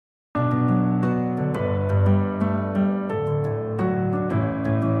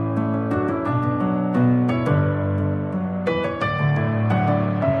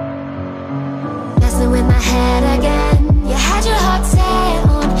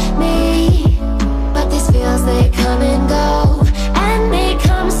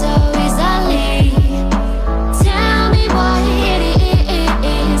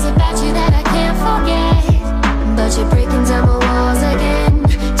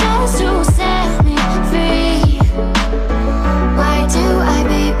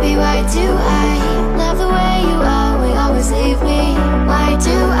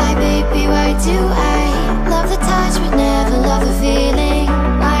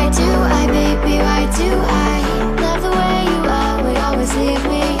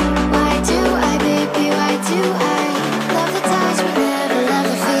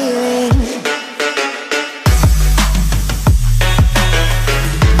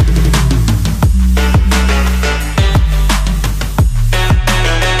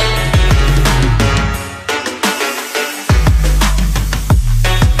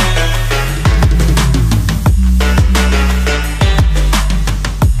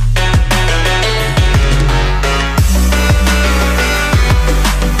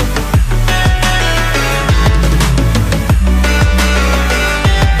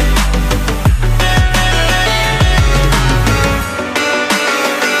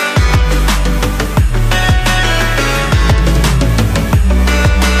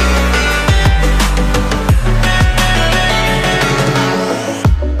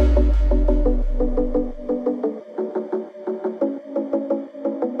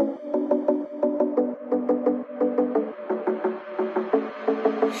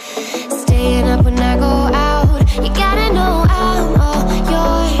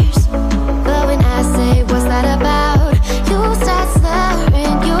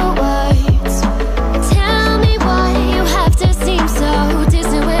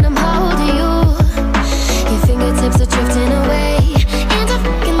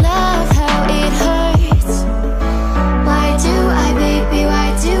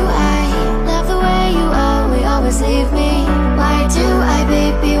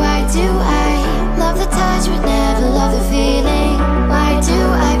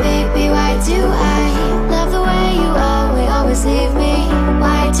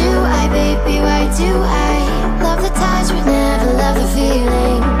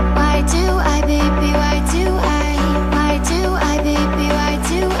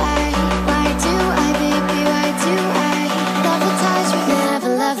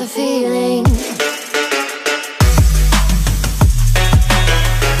feeling.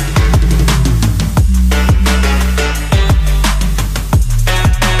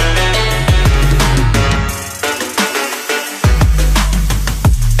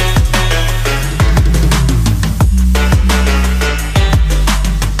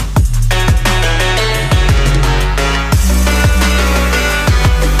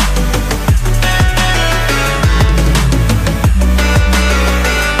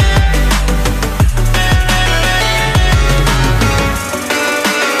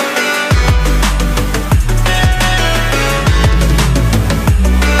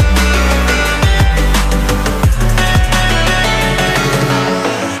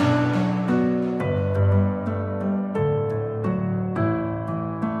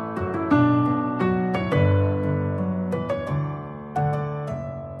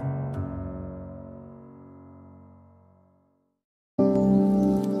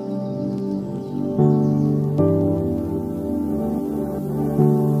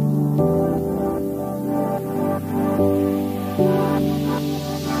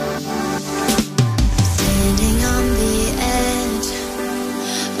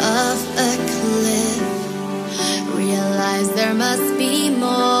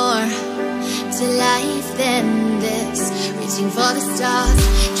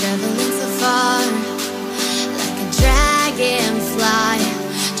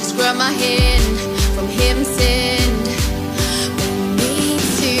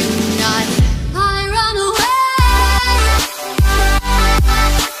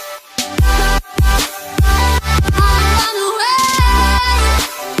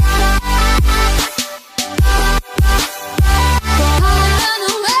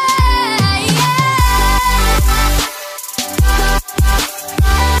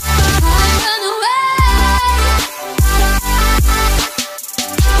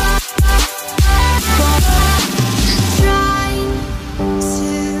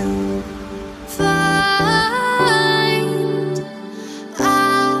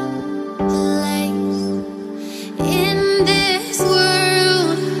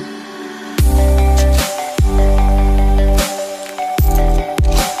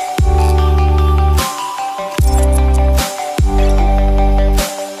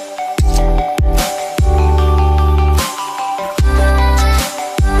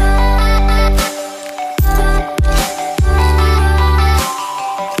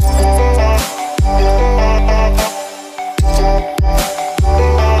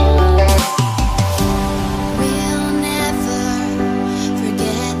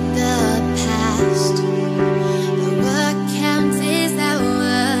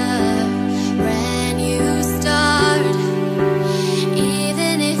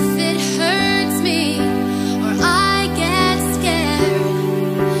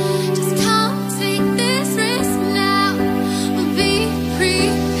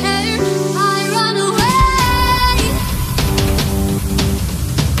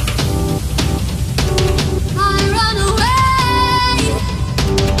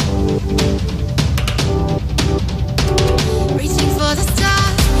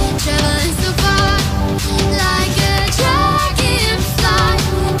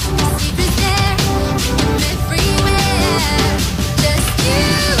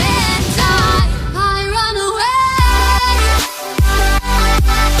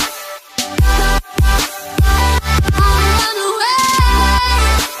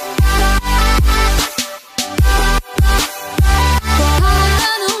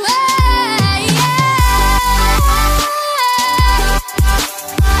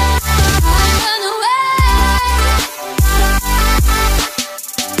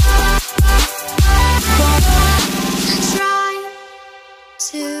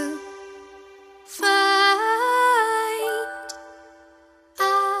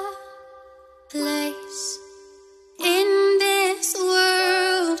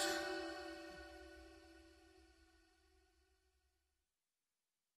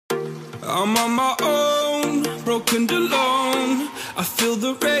 I'm on my own, broken alone. I feel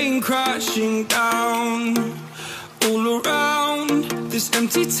the rain crashing down all around this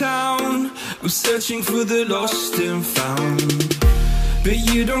empty town. I'm searching for the lost and found, but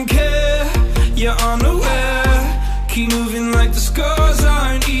you don't care, you're unaware. Keep moving like the scars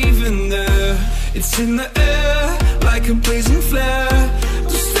aren't even there. It's in the air like a blazing flare.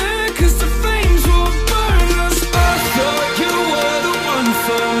 Don't stare 'cause the flames will burn us. I thought you were the one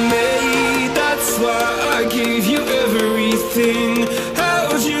for me. That's why I gave you everything.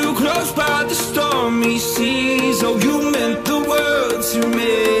 Held you close by the stormy seas. Oh, you meant the world to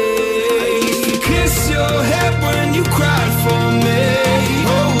me. I used to kiss your head when you cried for me.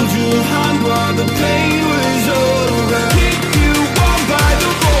 Hold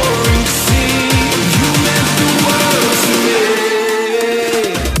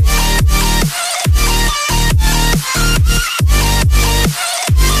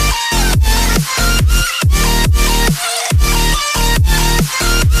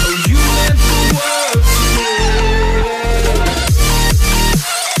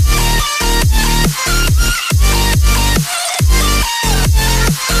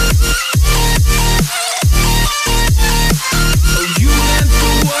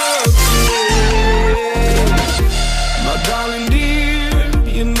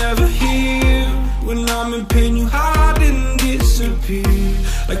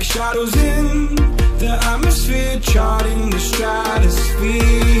like shadows in the atmosphere, charting the stratosphere.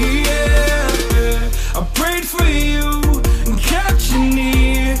 Yeah. I prayed for you and kept you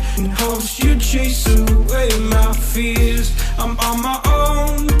near in hopes you'd chase away my fears. I'm on my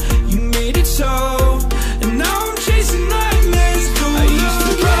own, you made it so, and now I'm chasing nightmares. I used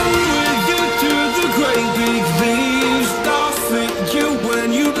to run with you through the great big leaves, laugh at you when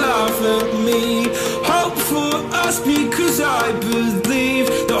you laugh at me. Hope for us because I believe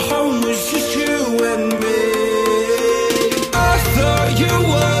the home was just you and me. I thought you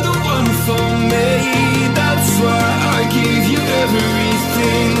were the one for me, that's why I gave you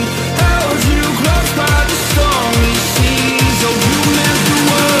everything. Held you close by the stormy seas. Oh, you meant the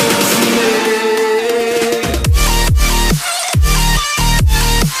world to me.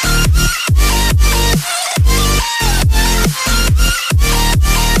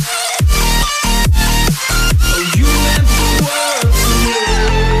 Oh, you meant the world to me.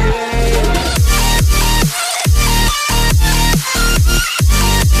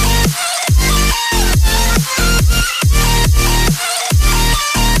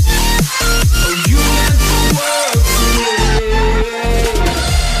 Oh, you meant the world to me.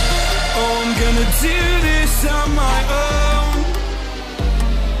 Oh, I'm gonna do this on my own.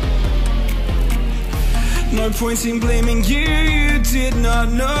 No point in blaming you, you did not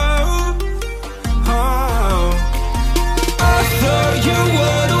know. Oh, I thought you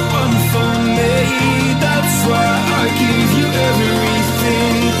were